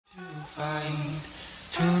fight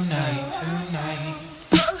tonight.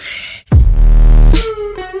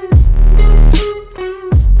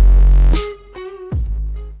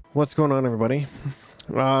 What's going on, everybody?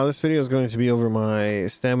 This video is going to be over my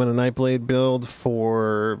Stamina Nightblade build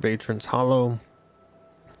for Vateshran's Hollow.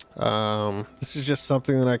 This is just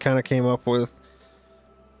something that I kind of came up with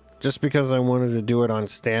just because I wanted to do it on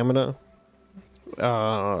Stamina.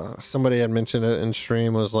 Somebody had mentioned it in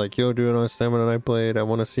stream, was like, yo, do it on Stamina Nightblade, I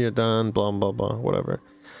want to see it done, blah blah blah, whatever.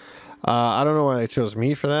 I don't know why they chose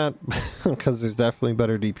me for that, because there's definitely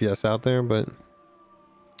better DPS out there, but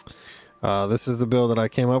this is the build that I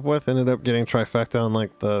came up with. Ended up getting trifecta on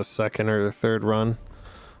like the second or the third run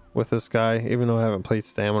with this guy, even though I haven't played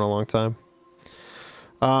Stam in a long time.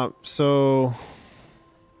 So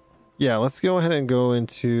yeah, let's go ahead and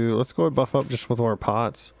let's go and buff up just with our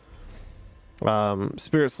pots.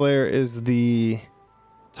 Spirit Slayer is the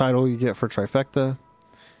title you get for trifecta.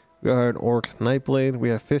 We are an Orc Nightblade. We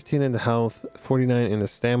have 15 into health, 49 into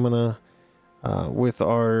stamina. With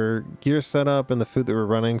our gear setup and the food that we're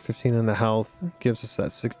running, 15 in the health gives us that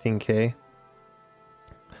 16k.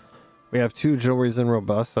 We have 2 jewelries in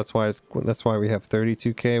robust. That's why we have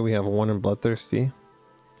 32k. We have 1 in bloodthirsty.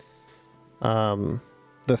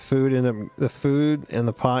 The food and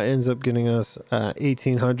the pot ends up getting us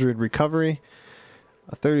 1800 recovery,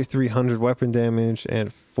 3300 weapon damage, and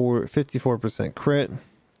 54% crit.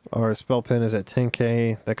 Our spell pin is at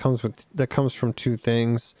 10k. That comes from 2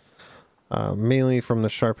 things. Mainly from the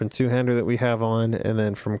sharpened 2-hander that we have on, and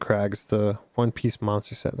then from Crag's the one-piece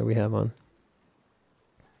monster set that we have on.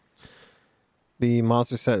 The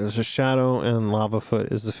monster set is a shadow, and lava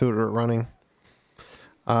foot is the food we're running.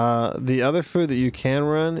 The other food that you can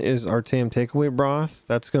run is our tame takeaway broth.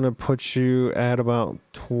 That's going to put you at about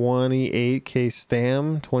 28k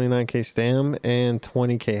stam, 29k stam, and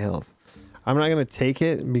 20k health. I'm not going to take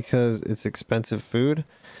it because it's expensive food.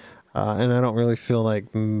 And I don't really feel like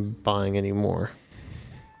buying any more.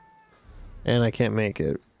 And I can't make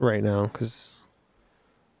it right now because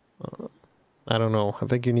I don't know. I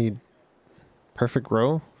think you need perfect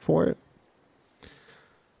grow for it.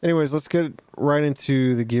 Anyways, let's get right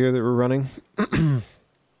into the gear that we're running.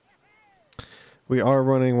 We are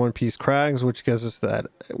running one-piece Crags, which gives us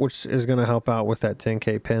which is going to help out with that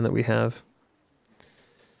 10k pin that we have.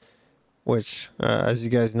 Which, as you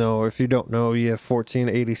guys know, if you don't know, you have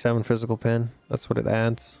 1487 physical pin. That's what it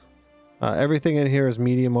adds. Everything in here is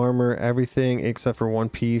medium armor. Everything except for one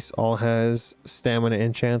piece all has stamina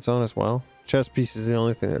enchants on as well. Chest piece is the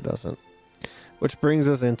only thing that doesn't. Which brings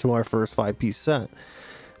us into our first 5-piece set.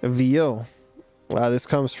 VO. This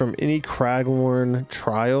comes from any Craglorn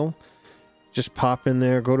trial. Just pop in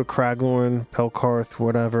there, go to Craglorn, Pelkarth,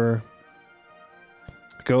 whatever.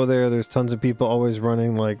 Go there. There's tons of people always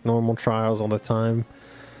running like normal trials all the time.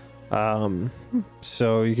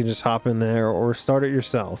 So you can just hop in there or start it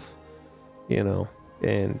yourself, you know,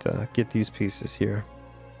 and get these pieces here.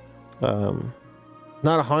 Not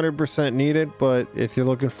 100% needed, but if you're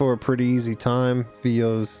looking for a pretty easy time,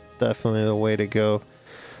 VO's definitely the way to go.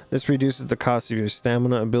 This reduces the cost of your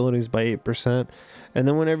stamina abilities by 8%. And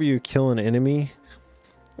then whenever you kill an enemy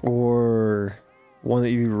or one that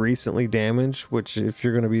you recently damaged, which if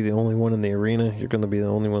you're going to be the only one in the arena, you're going to be the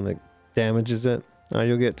only one that damages it,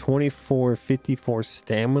 you'll get 2454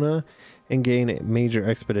 stamina and gain a major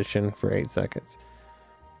expedition for 8 seconds.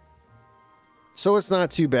 So it's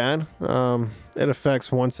not too bad. It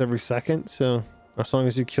affects once every second, so as long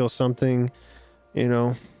as you kill something, you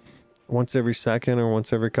know, once every second or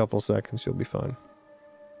once every couple seconds, you'll be fine.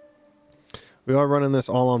 We are running this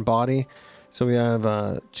all on body, so we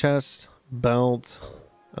have chest, belt,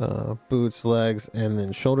 boots, legs, and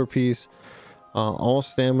then shoulder piece. All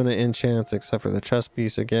stamina enchants except for the chest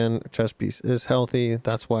piece. Again, chest piece is healthy.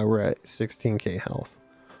 That's why we're at 16k health.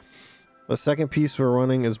 The second piece we're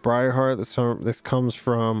running is Briarheart. This comes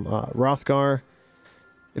from Rothgar.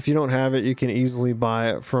 If you don't have it, you can easily buy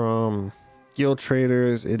it from Guild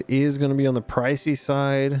Traders. It is going to be on the pricey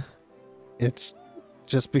side. It's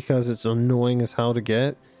just because it's annoying as hell to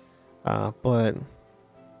get, but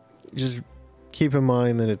just keep in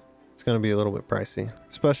mind that it's going to be a little bit pricey,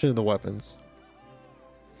 especially the weapons.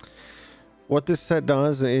 What this set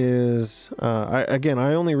does is, I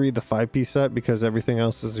only read the 5-piece set because everything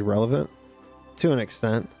else is irrelevant to an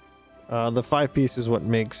extent. The 5-piece is what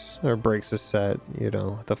makes or breaks a set. You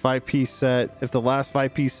know, the 5-piece set, if the last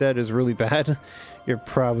 5-piece set is really bad, you're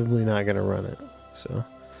probably not going to run it. So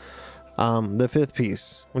the 5th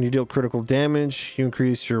piece, when you deal critical damage, you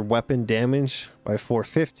increase your weapon damage by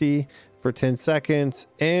 450 for 10 seconds,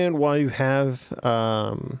 and while you have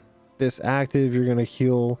this active, you're going to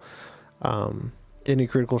heal Any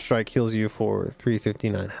critical strike heals you for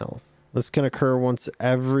 359 health. This can occur once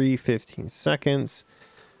every 15 seconds.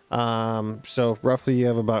 So roughly you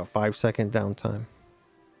have about 5-second downtime.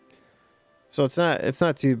 So it's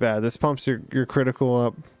not too bad. This pumps your critical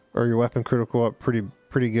up, or your weapon critical up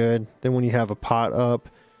pretty good. Then when you have a pot up,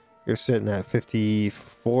 you're sitting at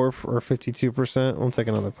 54 or 52%. I'll take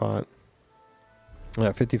another pot.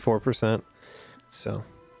 Yeah, 54%. So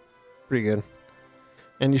pretty good.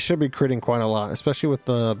 And you should be critting quite a lot, especially with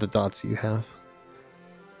the dots you have.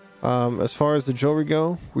 As far as the jewelry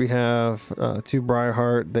go, we have 2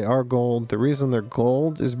 Briarheart. They are gold. The reason they're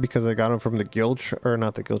gold is because I got them from the guild, or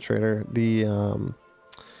not the guild trader, the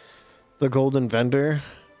golden vendor.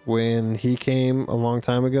 When he came a long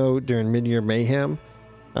time ago during Mid-Year Mayhem,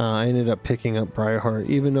 I ended up picking up Briarheart.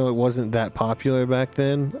 Even though it wasn't that popular back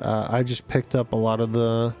then, I just picked up a lot of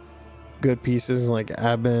the good pieces like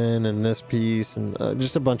Aben and this piece and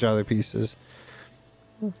just a bunch of other pieces.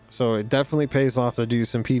 So it definitely pays off to do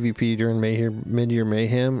some PvP during Mid-Year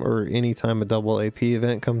Mayhem, or anytime a double AP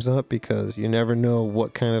event comes up, because you never know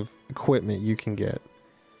what kind of equipment you can get.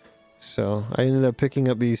 So I ended up picking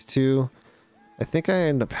up these 2. I think I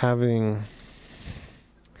end up having...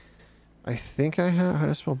 how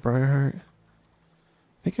to spell Briarheart? I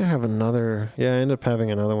think I have another... Yeah, I ended up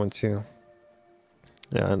having another one too.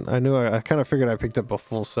 Yeah, I knew I kind of figured I picked up a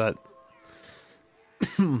full set.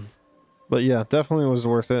 But yeah, definitely was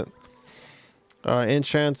worth it.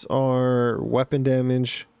 Enchants are weapon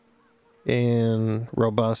damage and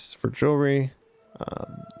robust for jewelry.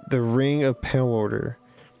 The Ring of Pale Order.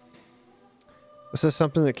 This is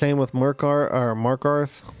something that came with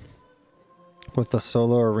Markarth with the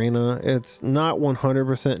solo arena. It's not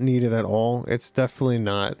 100% needed at all. It's definitely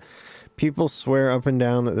not. People swear up and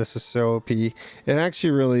down that this is so OP. It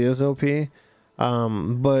actually really is OP.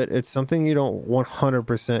 But it's something you don't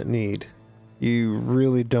 100% need. You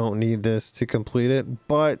really don't need this to complete it,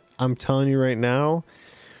 but I'm telling you right now,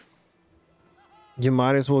 you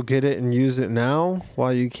might as well get it and use it now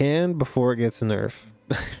while you can before it gets nerfed.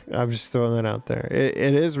 I'm just throwing that out there. It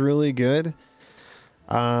is really good.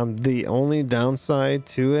 The only downside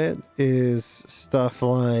to it is stuff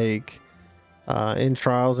like in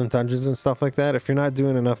trials and dungeons and stuff like that. If you're not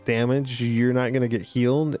doing enough damage, you're not going to get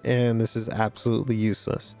healed, and this is absolutely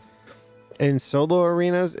useless. In solo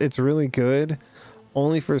arenas, it's really good,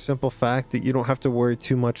 only for a simple fact that you don't have to worry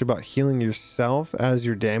too much about healing yourself as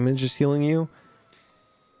your damage is healing you.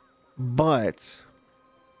 But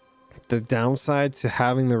the downside to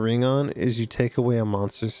having the ring on is you take away a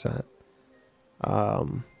monster set.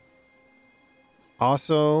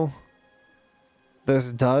 Also,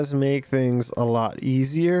 this does make things a lot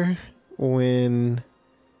easier when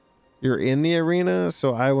you're in the arena,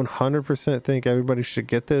 so I 100% think everybody should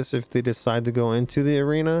get this if they decide to go into the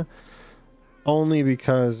arena, only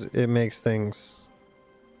because it makes things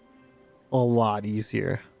a lot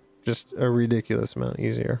easier, just a ridiculous amount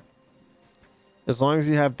easier. As long as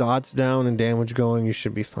you have dots down and damage going, you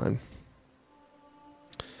should be fine.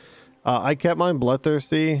 I kept mine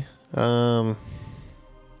bloodthirsty, just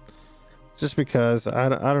because I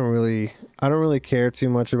don't really care too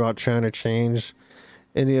much about trying to change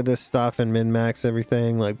any of this stuff and min-max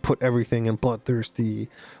everything, like put everything in bloodthirsty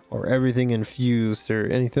or everything infused or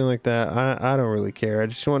anything like that. I don't really care. I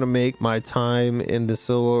just want to make my time in the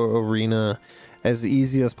solo arena as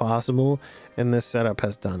easy as possible, and this setup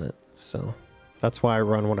has done it. So that's why I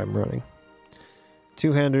run what I'm running.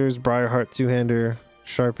 Two-handers, Briarheart two-hander,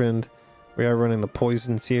 sharpened. We are running the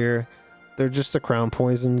poisons here. They're just the crown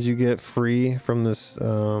poisons you get free from this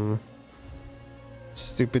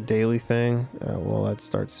stupid daily thing. Well, that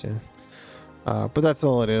starts soon. But that's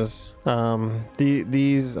all it is.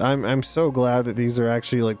 These I'm so glad that these are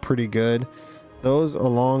actually like pretty good. Those,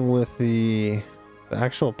 along with the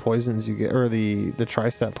actual poisons you get, or the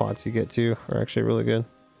tri-stat pots you get too, are actually really good.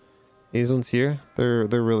 These ones here, they're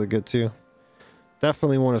really good too.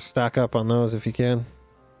 Definitely want to stack up on those if you can.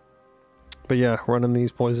 But yeah, running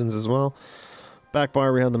these poisons as well. Back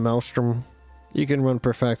bar, we have the Maelstrom. You can run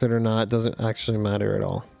perfected or not, doesn't actually matter at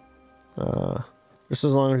all. Just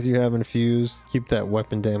as long as you have infused, keep that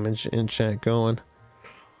weapon damage enchant going.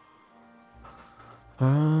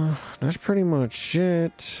 That's pretty much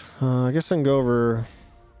it. I guess I can go over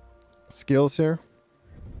skills here.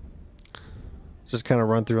 Just kind of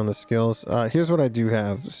run through on the skills. Here's what I do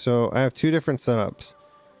have. So I have two different setups.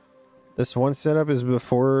 This one setup is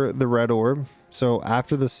before the red orb, so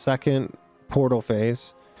after the second portal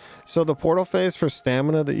phase. So the portal phase for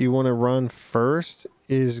stamina that you want to run first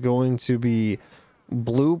is going to be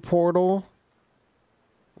blue portal,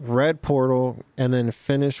 red portal, and then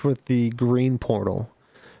finish with the green portal.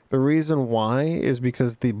 The reason why is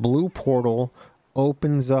because the blue portal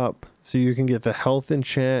opens up so you can get the health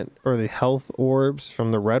enchant or the health orbs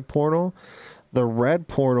from the red portal. The red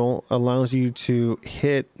portal allows you to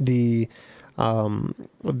hit the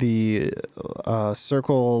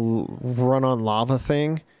circle run on lava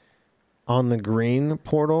thing on the green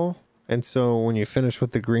portal. And so when you finish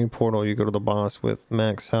with the green portal, you go to the boss with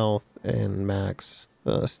max health and max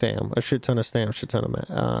stam, a shit ton of stam, shit ton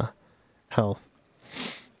of health.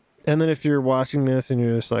 And then if you're watching this and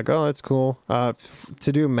you're just like, oh, that's cool.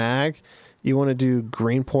 To do mag, you want to do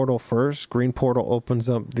green portal first. Green portal opens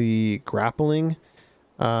up the grappling,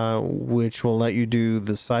 which will let you do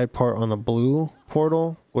the side part on the blue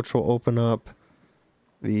portal, which will open up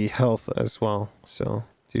the health as well. So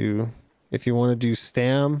if you want to do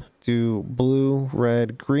stam, do blue,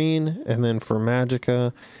 red, green. And then for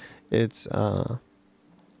magicka, it's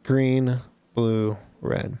green, blue,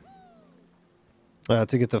 red.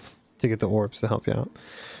 To get the orbs to help you out.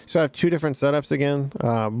 So I have two different setups again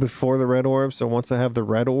before the red orbs. So once I have the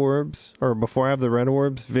red orbs, or before I have the red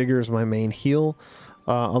orbs, vigor is my main heal,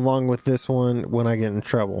 along with this one when I get in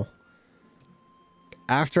trouble.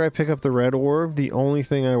 After I pick up the red orb, the only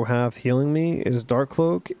thing I have healing me is Dark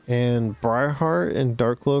Cloak and Briarheart, and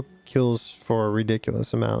Dark Cloak kills for a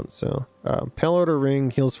ridiculous amount. So Pale Order Ring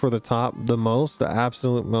heals for the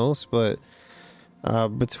absolute most, but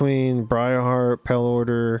between Briarheart, Pale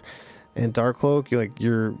Order, and Dark Cloak,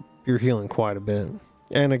 you're healing quite a bit,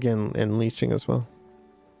 and again, and leeching as well.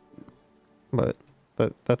 But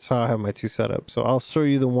that's how I have my two setups. So I'll show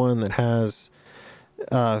you the one that has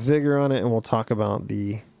vigor on it, and we'll talk about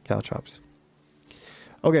the caltrops.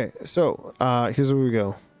 Okay, so here's where we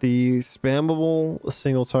go. The spammable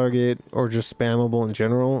single target, or just spammable in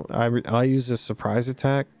general, I use a surprise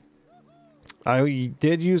attack. I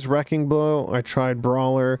did use Wrecking Blow. I tried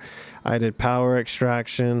Brawler. I did Power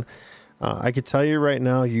Extraction. I could tell you right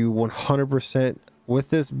now, you 100%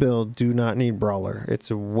 with this build do not need Brawler.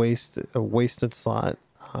 It's a wasted slot,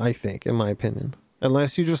 I think, in my opinion.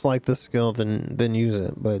 Unless you just like the skill, then use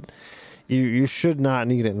it. But you should not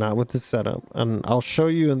need it, not with this setup. And I'll show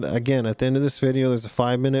you again at the end of this video. There's a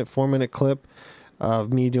 4-minute clip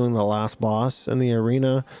of me doing the last boss in the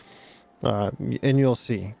arena. And you'll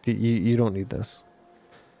see you don't need this.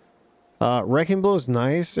 Wrecking Blow is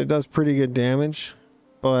nice. It does pretty good damage,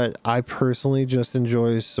 but I personally just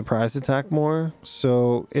enjoy surprise attack more.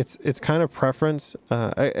 So it's kind of preference.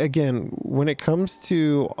 Again, when it comes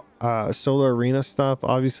to solo arena stuff,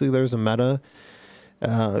 obviously there's a meta.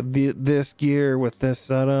 This gear with this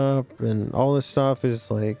setup and all this stuff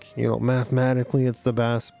is like, mathematically it's the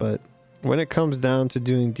best, but when it comes down to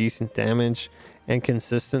doing decent damage and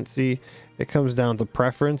consistency, it comes down to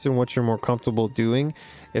preference and what you're more comfortable doing.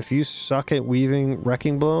 If you suck at weaving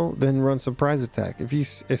Wrecking Blow, then run surprise attack.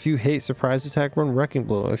 If you hate surprise attack, run Wrecking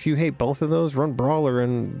Blow. If you hate both of those, run Brawler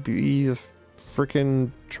and be a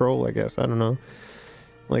freaking troll, I guess. I don't know.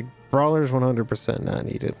 Like, Brawler's 100% not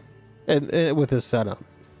needed. And with this setup,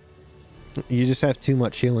 you just have too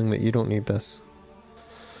much healing that you don't need this.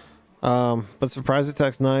 But surprise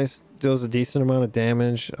attack's nice, deals a decent amount of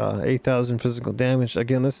damage, 8,000 physical damage.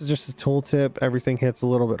 Again, this is just a tooltip. Everything hits a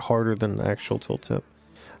little bit harder than the actual tooltip,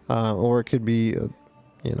 or it could be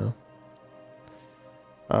yeah,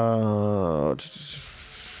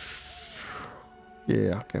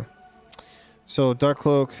 okay. So Dark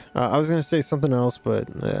Cloak, I was gonna say something else, but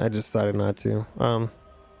I just decided not to.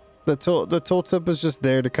 The tooltip is just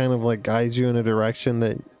there to kind of like guide you in a direction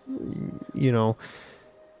that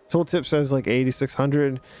tooltip says like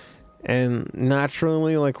 8600, and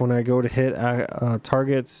naturally, like when I go to hit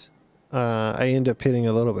targets, I end up hitting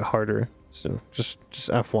a little bit harder. So just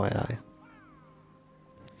FYI.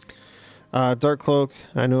 Dark Cloak,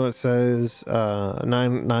 I know it says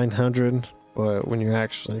 900, but when you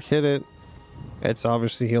actually hit it, it's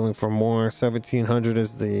obviously healing for more. 1700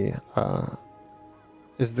 is the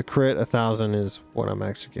crit. 1000 is what I'm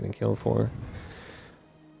actually getting healed for.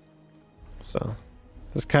 So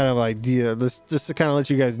this kind of idea, just to kind of let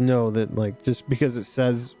you guys know that, like, just because it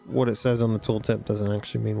says what it says on the tooltip doesn't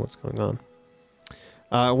actually mean what's going on.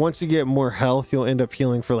 Once you get more health, you'll end up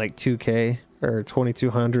healing for like 2k or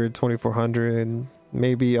 2200, 2400,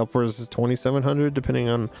 maybe upwards of 2700, depending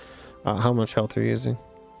on how much health you're using.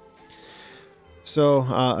 So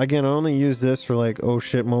again, I only use this for like oh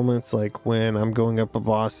shit moments, like when I'm going up a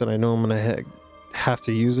boss and I know I'm gonna have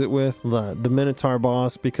to use it with the Minotaur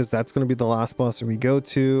boss, because that's going to be the last boss that we go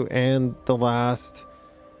to and the last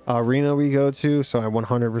arena we go to. So I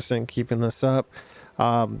 100% keeping this up.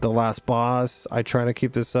 The last boss, I try to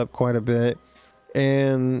keep this up quite a bit,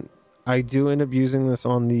 and I do end up using this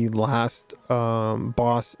on the last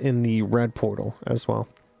boss in the red portal as well.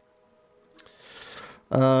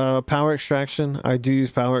 Power extraction. I do use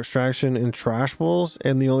power extraction in trash bowls,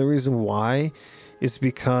 and the only reason why is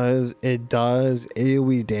because it does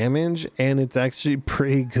AoE damage, and it's actually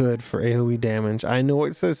pretty good for AoE damage. I know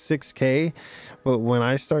it says 6k, but when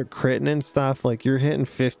I start critting and stuff, like you're hitting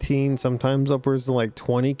 15, sometimes upwards to like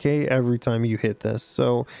 20k every time you hit this.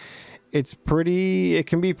 So it's pretty, it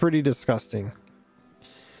can be pretty disgusting.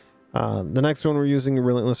 The next one we're using,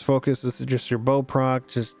 Relentless Focus. This is just your bow proc.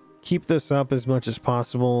 Just keep this up as much as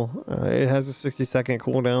possible. It has a 60-second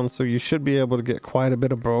cooldown, so you should be able to get quite a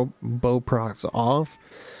bit of bow procs off.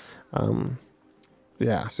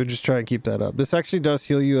 Yeah, so just try and keep that up. This actually does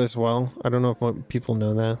heal you as well. I don't know if people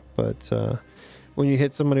know that, but when you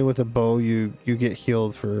hit somebody with a bow, you get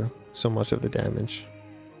healed for so much of the damage.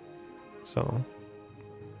 So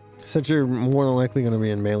since you're more than likely going to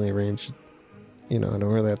be in melee range, you know, I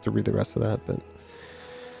don't really have to read the rest of that, but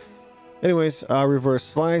anyways, reverse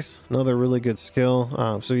slice, another really good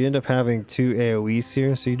skill. So you end up having 2 AoEs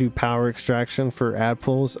here. So you do power extraction for ad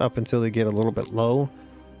pulls up until they get a little bit low.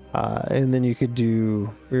 And then you could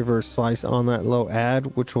do reverse slice on that low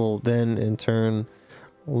ad, which will then in turn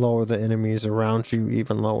lower the enemies around you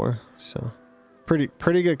even lower. So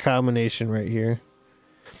pretty good combination right here.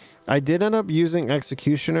 I did end up using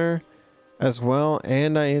Executioner as well,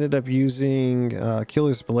 and I ended up using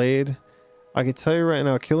Killer's Blade. I can tell you right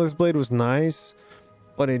now, Killer's Blade was nice,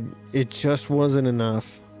 but it just wasn't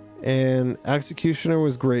enough. And Executioner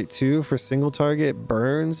was great too for single target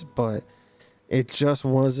burns, but it just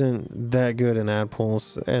wasn't that good in ad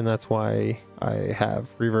pulls, and that's why I have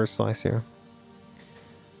reverse slice here.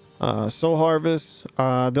 Soul Harvest.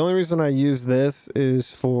 The only reason I use this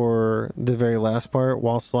is for the very last part.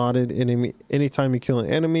 While slotted, anytime you kill an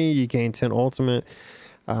enemy, you gain 10 ultimate.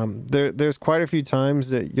 There's quite a few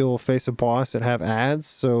times that you'll face a boss that have ads,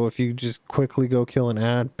 so if you just quickly go kill an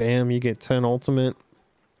ad, bam, you get 10 ultimate.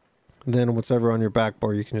 Then whatever on your back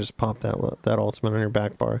bar, you can just pop that ultimate on your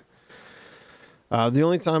back bar. The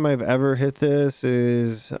only time I've ever hit this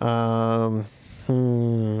is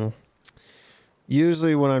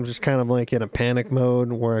usually when I'm just kind of like in a panic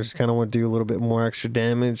mode where I just kind of want to do a little bit more extra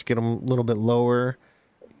damage, get them a little bit lower,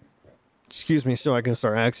 excuse me, so I can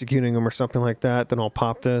start executing them or something like that. Then I'll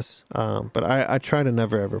pop this. But I try to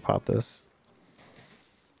never ever pop this.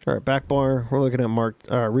 All right, back bar. We're looking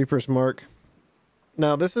at Reaper's Mark.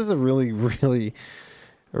 Now this is a really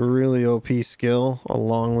OP skill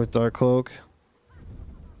along with Dark Cloak.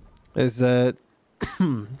 Is that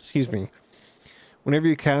excuse me, whenever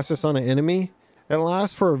you cast this on an enemy, it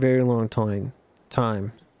lasts for a very long time.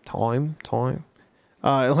 It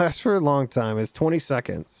lasts for a long time. It's 20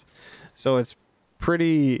 seconds. So it's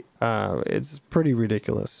pretty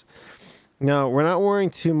ridiculous. Now, we're not worrying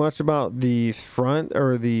too much about the front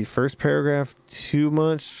or the first paragraph too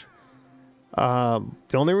much. The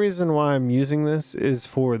only reason why I'm using this is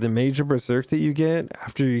for the major berserk that you get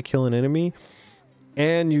after you kill an enemy,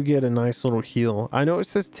 and you get a nice little heal. I know it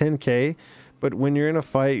says 10k, but when you're in a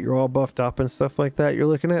fight, you're all buffed up and stuff like that, you're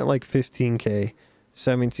looking at like 15k,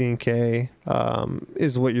 17k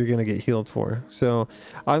is what you're gonna get healed for. So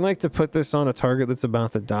I like to put this on a target that's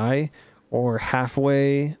about to die or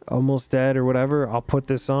halfway almost dead or whatever. I'll put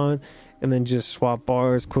this on and then just swap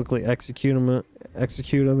bars, quickly execute them,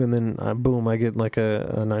 and then boom, I get like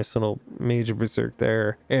a nice little major berserk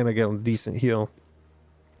there, and I get a decent heal.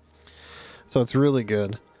 So it's really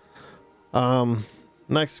good.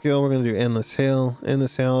 Next skill, we're going to do Endless Hail.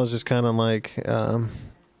 Endless Hail is just kind of like,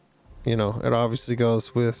 you know, it obviously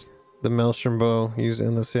goes with the Maelstrom Bow. Use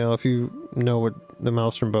Endless Hail. If you know what the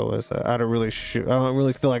Maelstrom Bow is, I don't really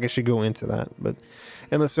feel like I should go into that. But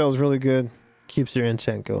Endless Hail is really good. Keeps your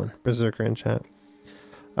enchant going. Berserker enchant.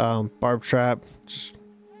 Barb Trap, just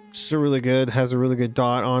really good. Has a really good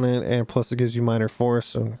dot on it, and plus it gives you minor force.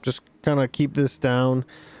 So just kind of keep this down.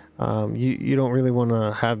 You don't really want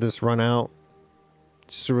to have this run out.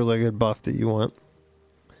 Just a really good buff that you want.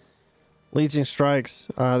 Leeching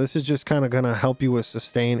Strikes. This is just kind of going to help you with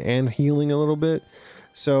sustain and healing a little bit.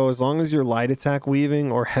 So as long as you're light attack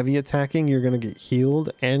weaving or heavy attacking, you're going to get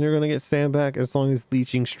healed and you're going to get stand back as long as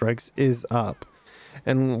Leeching Strikes is up.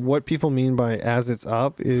 And what people mean by as it's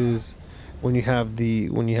up is when you have the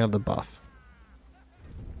buff.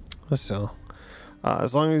 So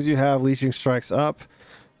as long as you have Leeching Strikes up,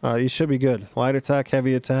 you should be good. Light attack,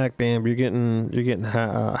 heavy attack, bam, you're getting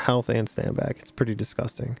health and stand back. It's pretty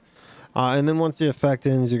disgusting. And then once the effect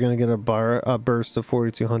ends, you're going to get a burst of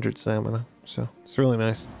 4200 stamina. So it's really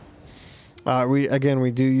nice.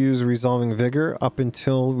 We do use Resolving Vigor up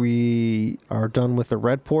until we are done with the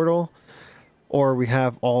red portal, or we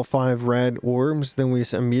have all 5 red orbs. Then we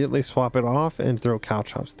immediately swap it off and throw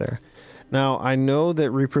Caltrops there. Now, I know that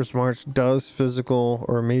Reaper's March does physical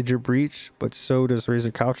or major breach, but so does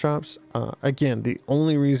Razor Caltrops. Again, the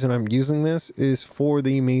only reason I'm using this is for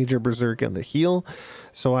the major berserk and the heal.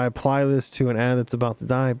 So I apply this to an ad that's about to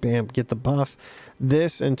die, bam, get the buff.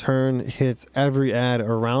 This in turn hits every ad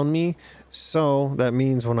around me. So that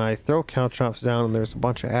means when I throw Caltrops down and there's a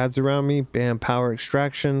bunch of ads around me, bam, power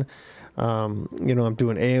extraction. I'm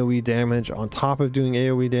doing AoE damage on top of doing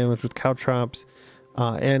AoE damage with Caltrops.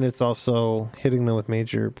 And it's also hitting them with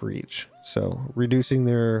major breach, so reducing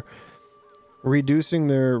their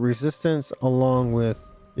resistance along with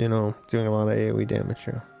doing a lot of AoE damage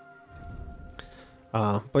here.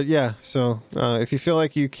 But yeah, so if you feel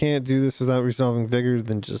like you can't do this without Resolving Vigor,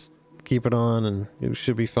 then just keep it on and it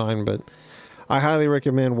should be fine. But I highly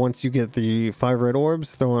recommend, once you get the 5 red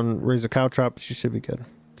orbs, throw on Razor Caltrops, you should be good.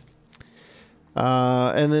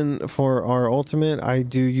 And then for our ultimate, I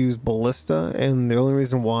do use Ballista, and the only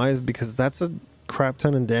reason why is because that's a crap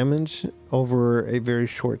ton of damage over a very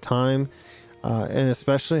short time, and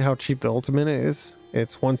especially how cheap the ultimate is.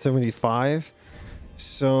 It's 175.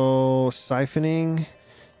 So siphoning,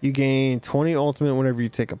 you gain 20 ultimate whenever you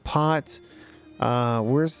take a pot.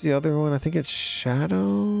 Where's the other one? I think it's Shadow.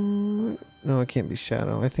 No, it can't be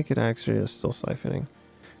Shadow. I think it actually is still siphoning.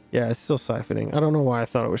 Yeah, it's still siphoning. I don't know why I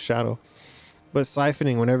thought it was Shadow. But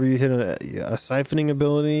siphoning, whenever you hit a siphoning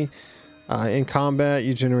ability in combat,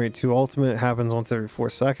 you generate 2 ultimate. It happens once every 4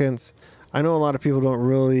 seconds. I know a lot of people don't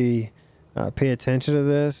really pay attention to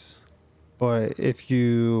this, but if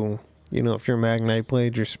you're Magnite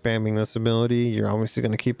Blade, you're spamming this ability, you're obviously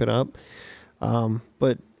going to keep it up.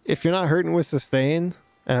 But if you're not hurting with sustain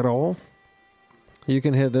at all, you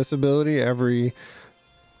can hit this ability every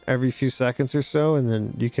few seconds or so, and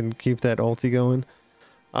then you can keep that ulti going.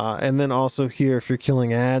 And then also here, if you're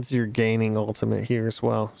killing ads, you're gaining ultimate here as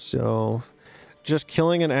well. So just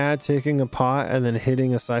killing an ad, taking a pot, and then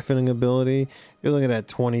hitting a siphoning ability, you're looking at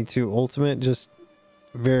 22 ultimate just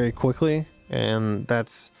very quickly. And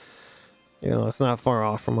that's, it's not far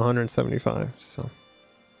off from 175. So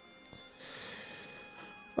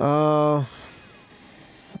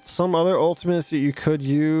some other ultimates that you could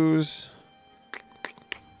use.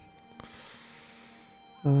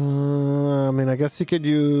 I guess you could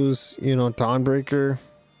use, Dawnbreaker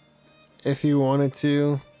if you wanted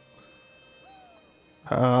to.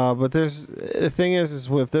 But the thing is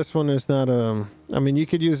with this one, there's not you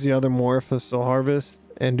could use the other morph of Soul Harvest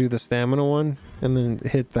and do the stamina one and then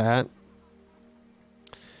hit that.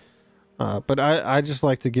 But I just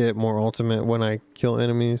like to get more ultimate when I kill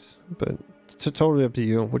enemies, but it's totally up to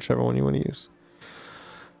you, whichever one you want to use.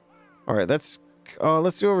 All right, let's go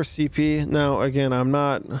over CP. Now, again, I'm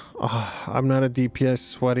not a DPS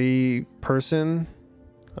sweaty person.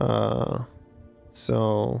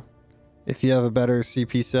 So if you have a better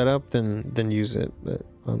CP setup, then use it. But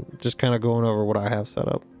I'm just kind of going over what I have set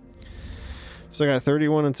up. So I got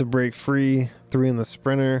 31 into break free, 3 in the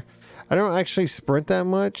sprinter. I don't actually sprint that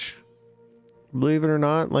much, believe it or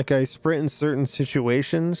not. Like, I sprint in certain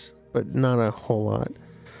situations, but not a whole lot.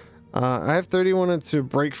 I have 31 into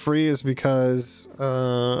break free is because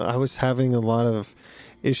I was having a lot of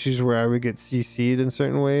issues where I would get CC'd in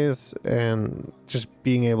certain ways, and just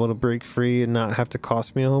being able to break free and not have to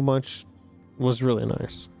cost me a whole bunch was really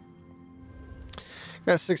nice.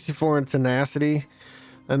 Got 64 in tenacity,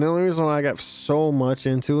 and the only reason why I got so much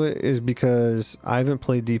into it is because I haven't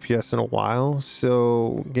played DPS in a while,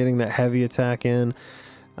 so getting that heavy attack in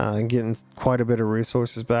and getting quite a bit of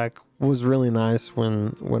resources back was really nice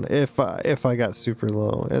if I got super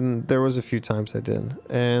low, and there was a few times I did,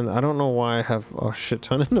 and I don't know why I have a shit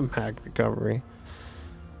ton in the mag recovery.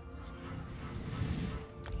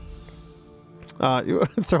 You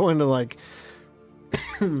want to throw into like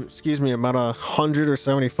excuse me, about 100 or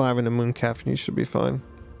 75 into Mooncalf and you should be fine.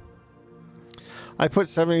 I put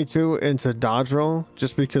 72 into dodge roll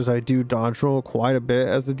just because I do dodge roll quite a bit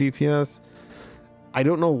as a DPS. I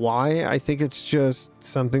don't know why. I think it's just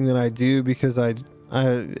something that I do because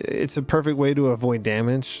it's a perfect way to avoid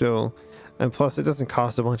damage. So, and plus it doesn't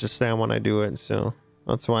cost a bunch of stam when I do it. So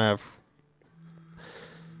that's why I've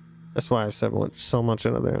so much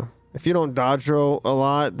into there. If you don't dodge roll a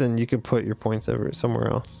lot, then you can put your points somewhere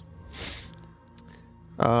else.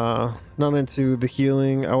 Not into the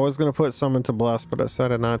healing. I was gonna put some into bless, but I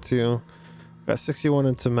decided not to. Got 61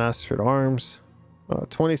 into mastered arms.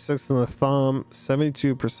 26 in the thumb,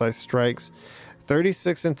 72 precise strikes,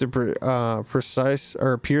 36 into precise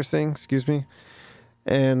or piercing, excuse me,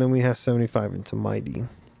 And then we have 75 into mighty.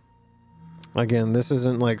 Again, this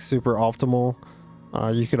isn't like super optimal.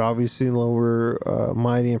 You could obviously lower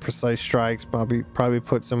mighty and precise strikes. Probably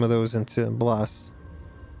put some of those into blast.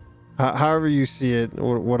 However you see it,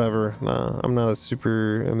 or whatever. I'm not a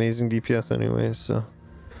super amazing DPS anyways, so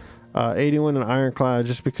 81 in ironclad,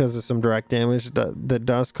 just because of some direct damage that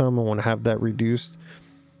does come. I want to have that reduced.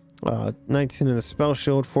 19 in the spell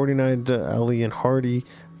shield, 49 to Ellie and Hardy,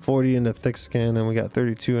 40 in the thick skin, and we got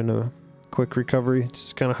 32 in the quick recovery.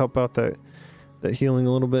 Just kind of help out that healing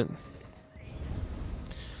a little bit.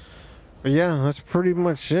 But yeah, that's pretty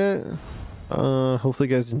much it. Hopefully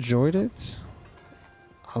you guys enjoyed it.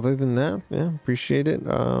 Other than that, yeah, appreciate it.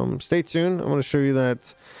 Stay tuned. I'm going to show you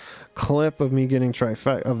that clip of me getting the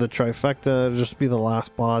trifecta. It'll just be the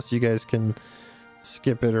last boss. You guys can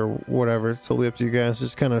skip it or whatever. It's totally up to you guys.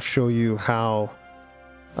 Just kind of show you how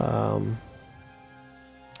I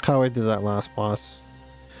did that last boss.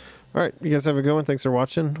 All right, you guys have a good one. Thanks for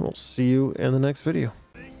watching. We'll see you in the next video.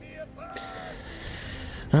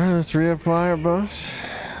 All right, let's reapply our buffs.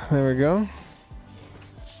 There we go.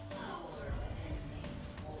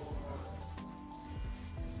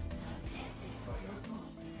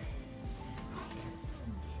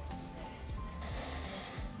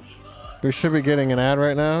 We should be getting an ad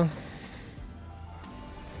right now.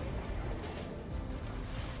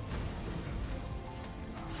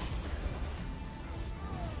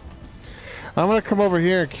 I'm gonna come over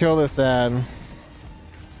here and kill this ad.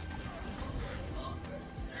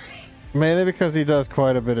 Mainly because he does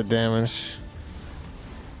quite a bit of damage.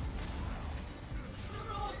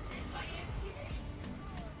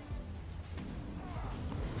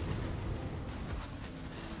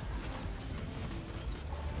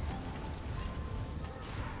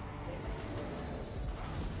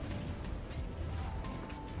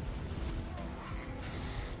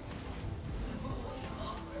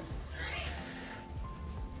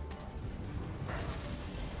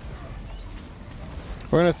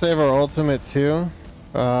 We're gonna save our ultimate too,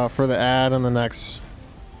 for the ad on the next.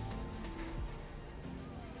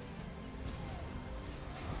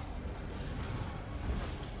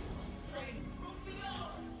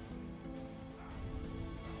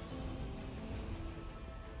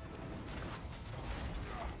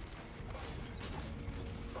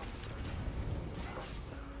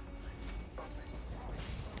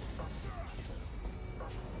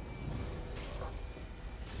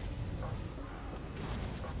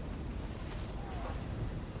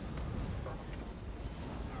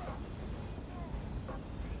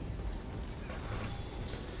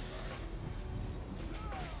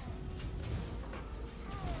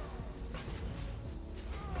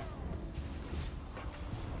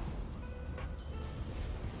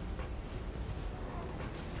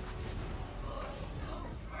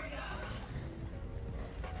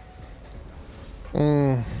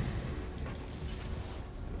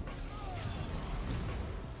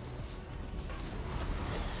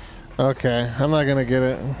 Okay, I'm not gonna get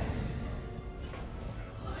it.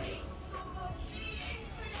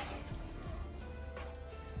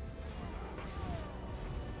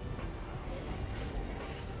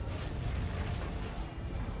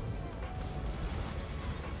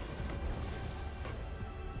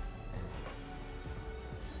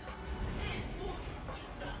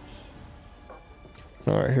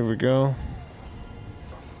 All right, here we go.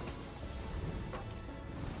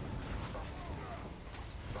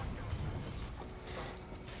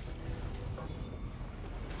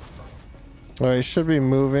 All right, he should be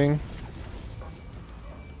moving.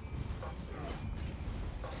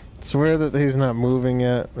 It's weird that he's not moving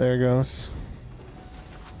yet. There he goes.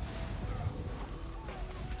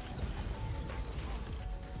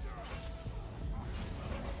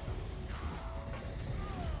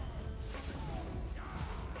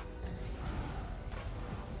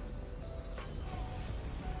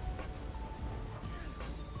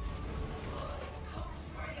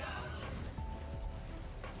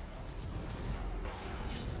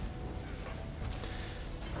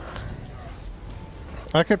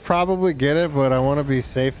 I could probably get it, but I want to be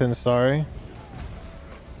safe than sorry.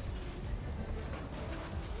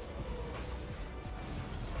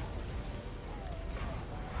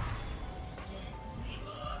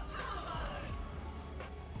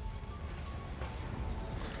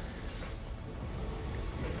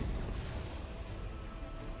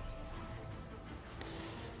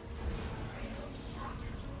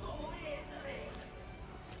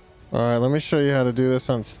 All right, let me show you how to do this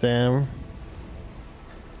on Stam.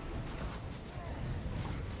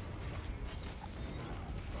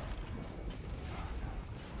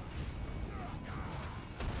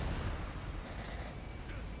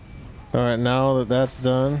 All right, now that that's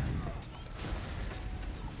done,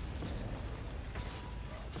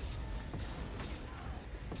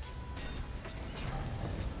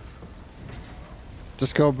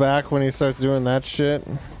 just go back when he starts doing that shit.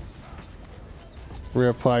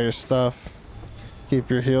 Reapply your stuff. Keep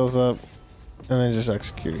your heals up. And then just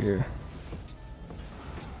execute here.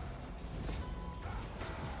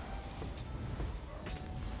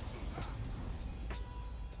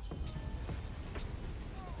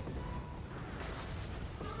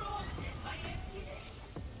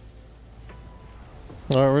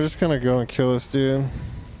 Alright, we're just gonna go and kill this dude.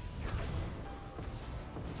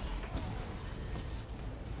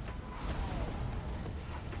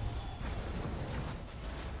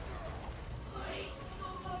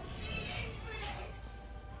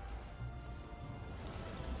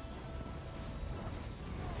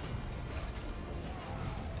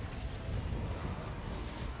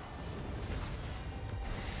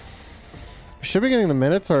 Should be getting the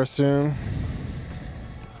Minotaur soon.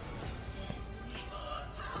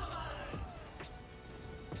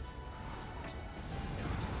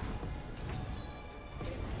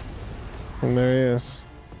 And there he is.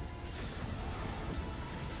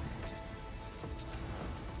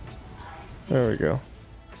 There we go.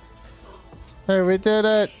 Hey, we did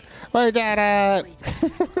it! We did it!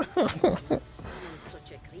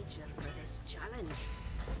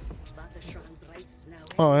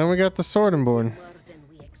 Oh, and we got the sword on board.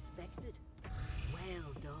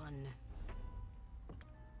 Well done.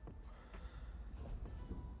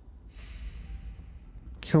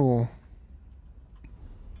 Cool.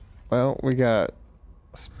 Well, we got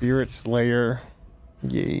Spirit Slayer.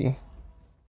 Yay.